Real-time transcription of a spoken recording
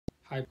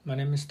Hi, my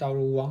name is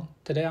Daoru Wang.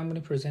 Today I'm going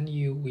to present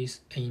you with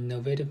an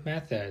innovative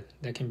method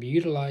that can be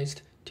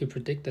utilized to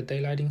predict the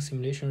daylighting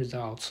simulation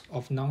results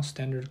of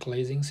non-standard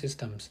glazing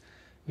systems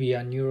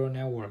via neural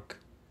network.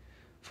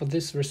 For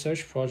this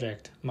research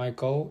project, my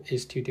goal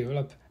is to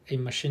develop a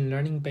machine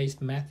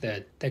learning-based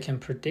method that can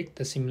predict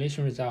the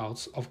simulation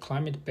results of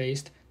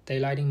climate-based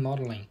daylighting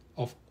modeling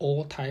of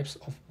all types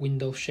of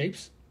window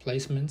shapes,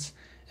 placements,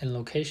 and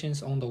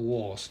locations on the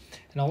walls.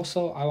 And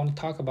also, I want to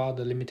talk about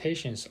the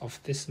limitations of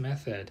this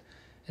method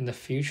and the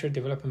future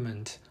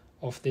development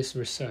of this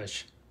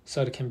research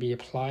so it can be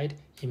applied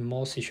in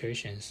more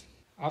situations.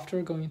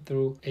 After going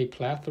through a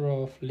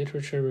plethora of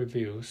literature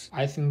reviews,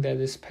 I think that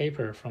this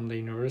paper from the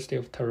University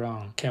of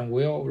Tehran can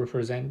well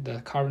represent the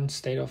current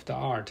state of the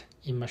art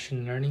in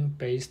machine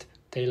learning-based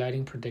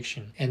daylighting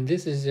prediction. And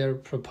this is their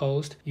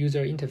proposed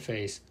user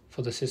interface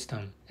for the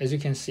system. As you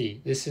can see,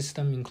 this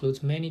system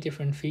includes many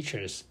different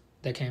features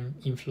that can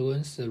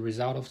influence the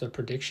result of the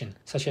prediction,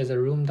 such as the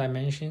room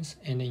dimensions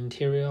and the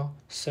interior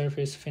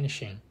surface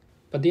finishing.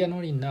 But they are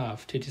not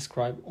enough to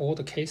describe all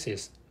the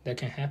cases that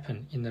can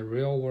happen in the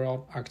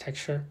real-world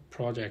architecture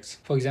projects.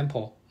 For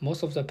example,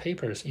 most of the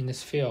papers in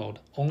this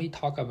field only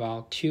talk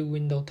about two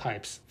window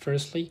types.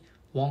 Firstly,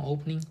 one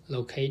opening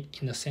located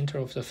in the center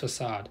of the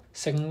facade.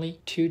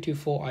 Secondly, 2 to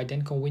 4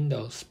 identical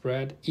windows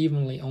spread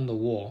evenly on the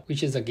wall,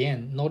 which is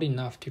again not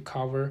enough to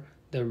cover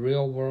the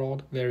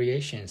real-world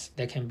variations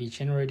that can be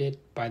generated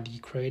by the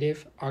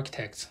creative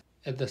architects.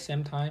 At the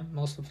same time,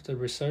 most of the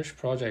research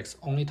projects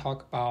only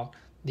talk about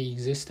the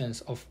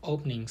existence of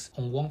openings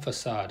on one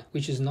facade,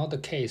 which is not the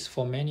case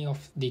for many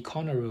of the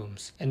corner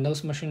rooms, and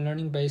those machine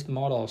learning-based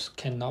models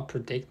cannot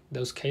predict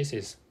those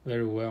cases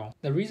very well.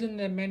 The reason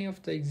that many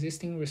of the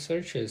existing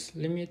researchers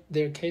limit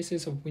their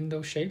cases of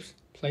window shapes,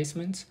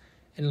 placements,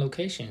 and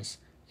locations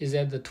is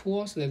that the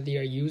tools that they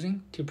are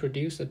using to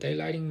produce the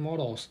daylighting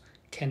models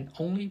can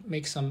only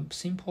make some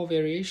simple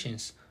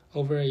variations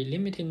over a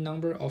limited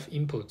number of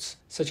inputs,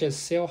 such as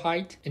cell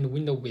height and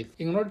window width,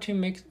 in order to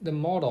make the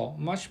model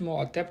much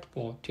more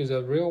adaptable to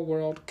the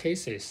real-world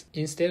cases,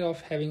 instead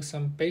of having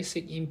some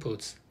basic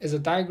inputs. As the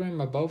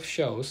diagram above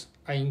shows,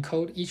 I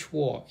encode each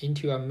wall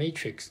into a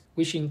matrix,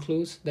 which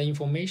includes the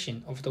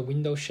information of the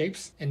window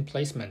shapes and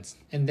placements,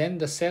 and then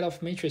the set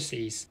of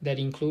matrices that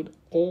include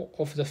all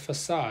of the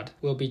facade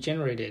will be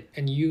generated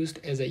and used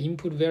as the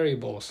input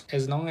variables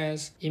as long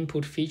as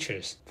input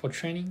features for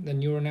training the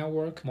neural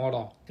network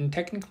model. And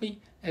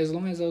technically, as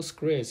long as those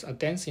grids are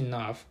dense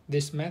enough,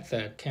 this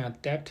method can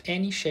adapt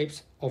any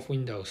shapes of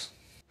windows.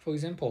 For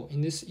example,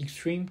 in this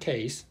extreme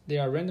case,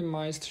 there are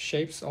randomized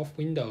shapes of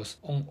windows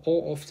on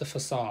all of the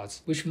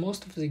facades, which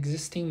most of the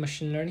existing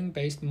machine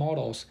learning-based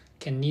models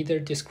can neither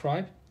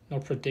describe nor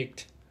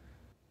predict.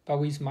 But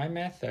with my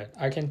method,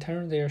 I can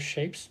turn their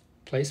shapes,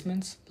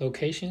 placements,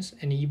 locations,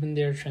 and even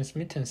their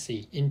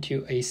transmittancy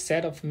into a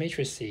set of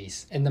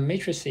matrices, and the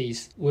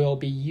matrices will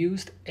be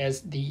used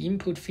as the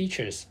input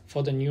features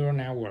for the neural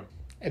network.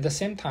 At the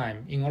same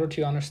time, in order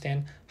to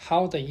understand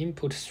how the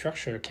input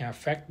structure can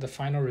affect the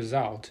final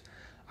result,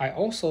 I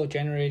also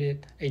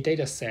generated a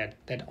dataset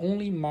that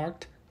only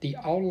marked the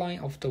outline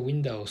of the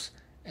windows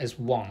as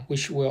 1,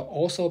 which will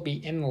also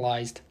be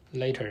analyzed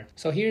later.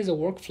 So here's a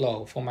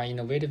workflow for my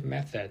innovative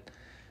method.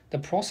 The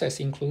process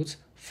includes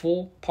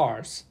 4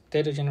 parts: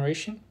 data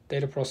generation,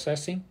 data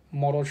processing,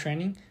 model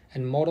training,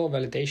 and model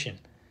validation.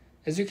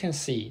 As you can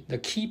see, the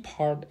key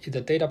part is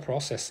the data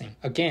processing.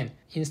 Again,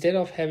 instead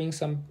of having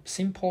some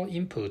simple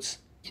inputs,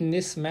 in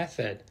this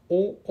method,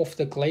 all of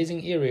the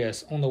glazing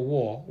areas on the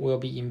wall will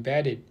be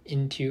embedded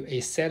into a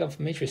set of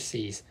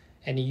matrices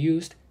and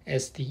used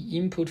as the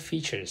input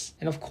features.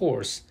 And of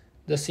course,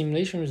 the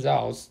simulation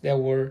results that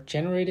were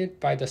generated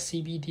by the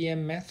CBDM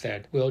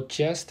method will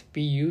just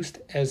be used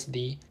as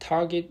the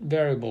target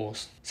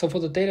variables. So for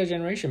the data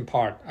generation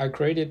part, I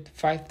created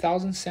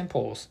 5,000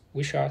 samples,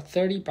 which are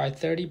 30 by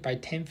 30 by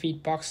 10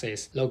 feet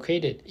boxes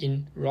located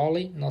in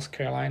Raleigh, North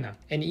Carolina.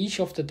 And each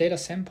of the data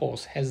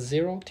samples has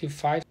 0 to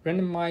 5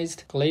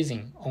 randomized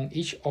glazing on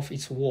each of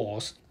its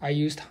walls. I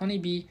used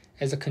honeybee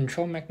as a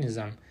control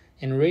mechanism,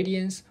 and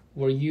radians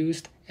were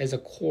used as a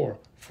core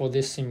for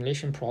this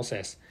simulation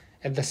process.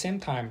 At the same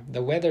time,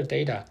 the weather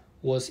data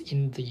was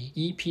in the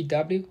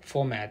EPW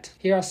format.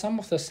 Here are some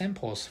of the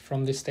samples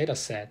from this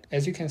dataset.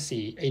 As you can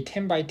see, a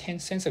 10 by 10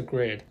 sensor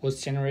grid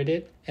was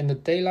generated, and the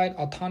daylight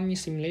autonomy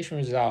simulation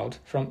result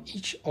from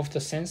each of the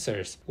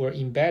sensors were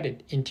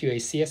embedded into a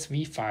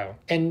CSV file.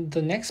 And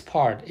the next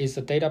part is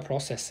the data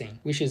processing,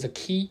 which is a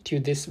key to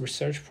this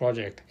research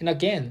project. And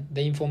again,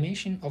 the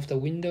information of the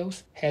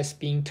windows has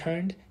been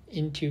turned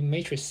into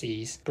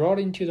matrices, brought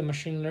into the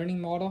machine learning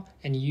model,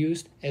 and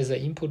used as the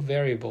input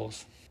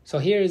variables. So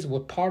here is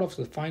what part of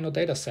the final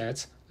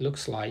datasets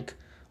looks like.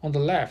 On the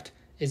left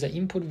is the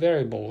input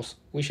variables,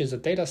 which is a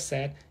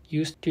dataset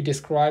used to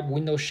describe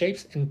window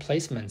shapes and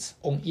placements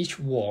on each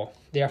wall.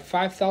 There are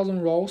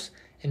 5,000 rows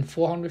and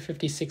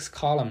 456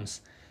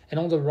 columns. And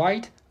on the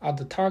right are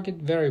the target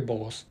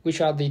variables, which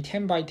are the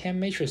 10 by 10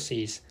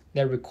 matrices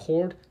that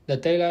record the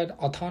daylight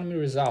autonomy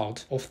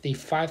result of the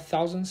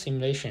 5,000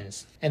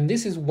 simulations. And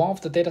this is one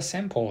of the data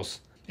samples.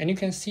 And you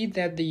can see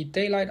that the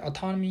daylight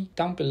autonomy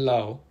down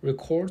below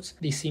records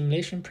the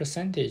simulation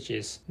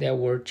percentages that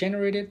were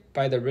generated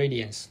by the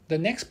radiance. The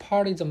next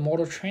part is the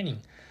model training.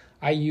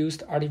 I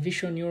used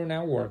artificial neural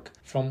network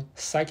from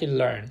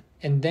scikit-learn,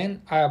 and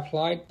then I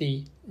applied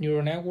the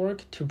neural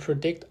network to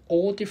predict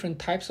all different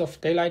types of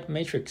daylight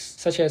matrix,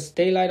 such as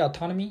daylight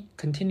autonomy,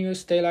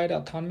 continuous daylight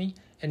autonomy,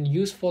 and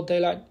useful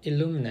daylight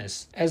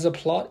illuminance. As the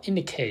plot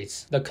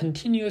indicates, the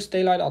continuous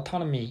daylight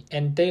autonomy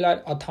and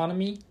daylight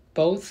autonomy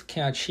both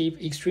can achieve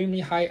extremely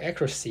high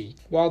accuracy,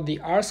 while the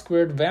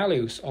R-squared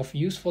values of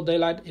useful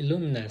daylight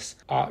illuminance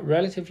are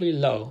relatively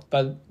low,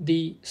 but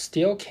they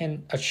still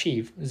can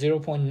achieve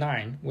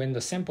 0.9 when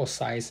the sample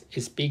size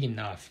is big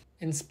enough.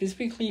 And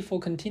specifically for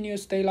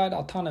continuous daylight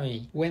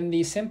autonomy, when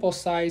the sample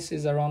size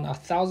is around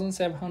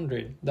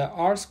 1,700, the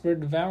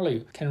R-squared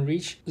value can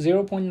reach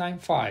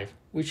 0.95,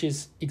 which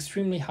is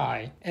extremely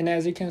high. And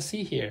as you can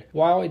see here,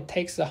 while it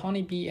takes the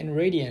honeybee and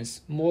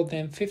radiance more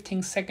than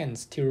 15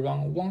 seconds to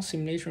run one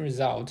simulation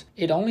result,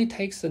 it only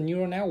takes the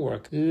neural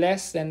network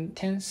less than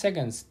 10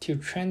 seconds to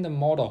train the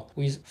model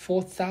with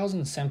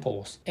 4,000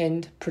 samples.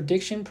 And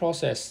prediction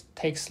process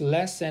takes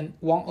less than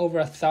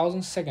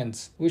 1/1,000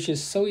 seconds, which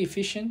is so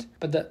efficient,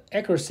 but the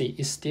accuracy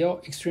is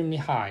still extremely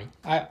high.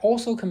 I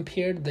also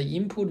compared the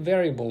input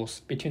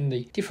variables between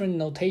the different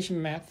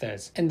notation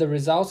methods, and the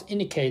results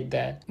indicate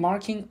that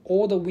marking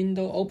all the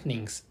window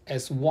openings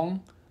as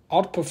 1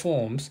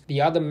 outperforms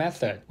the other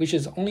method, which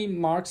is only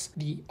marks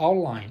the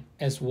outline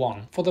as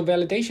 1. For the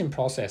validation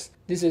process,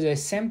 this is a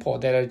sample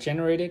that are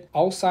generated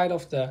outside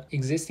of the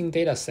existing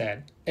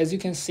dataset. As you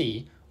can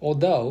see,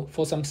 although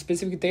for some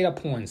specific data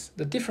points,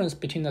 the difference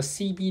between the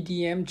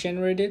CBDM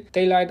generated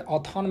daylight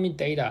autonomy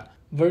data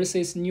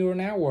versus neural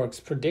network's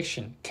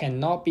prediction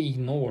cannot be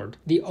ignored.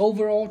 The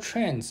overall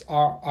trends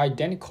are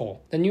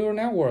identical. The neural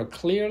network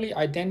clearly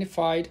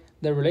identified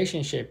the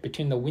relationship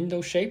between the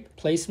window shape,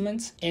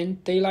 placements,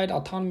 and daylight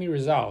autonomy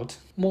result.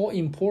 More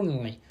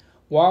importantly,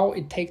 while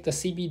it takes the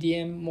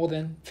CBDM more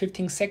than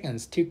 15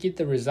 seconds to get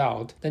the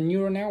result, the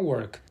neural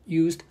network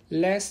used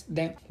less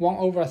than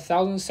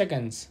 1/1,000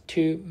 seconds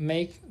to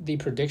make the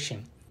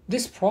prediction.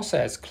 This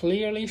process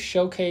clearly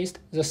showcased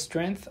the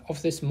strength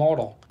of this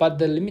model, but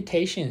the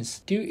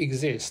limitations do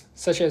exist,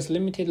 such as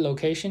limited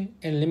location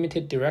and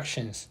limited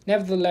directions.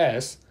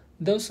 Nevertheless,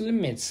 those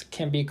limits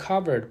can be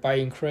covered by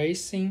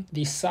increasing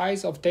the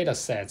size of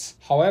datasets.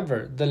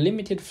 However, the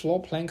limited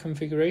floor plan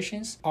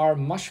configurations are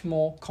much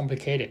more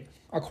complicated.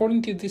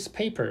 According to this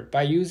paper,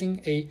 by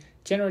using a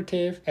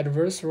generative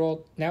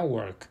adversarial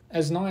network,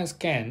 as known as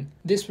GAN,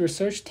 this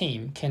research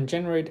team can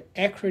generate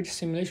accurate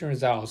simulation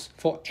results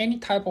for any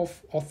type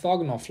of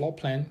orthogonal floor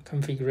plan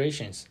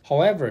configurations.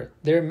 However,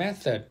 their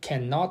method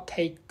cannot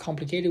take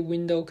complicated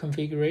window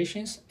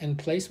configurations and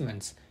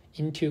placements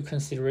into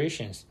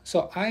considerations.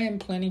 So I am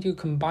planning to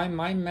combine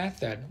my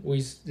method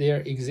with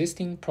their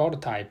existing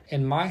prototype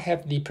and might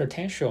have the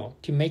potential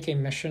to make a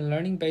machine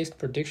learning based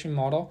prediction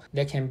model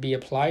that can be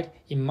applied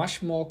in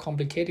much more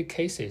complicated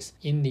cases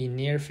in the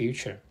near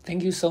future.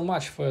 Thank you so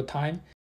much for your time.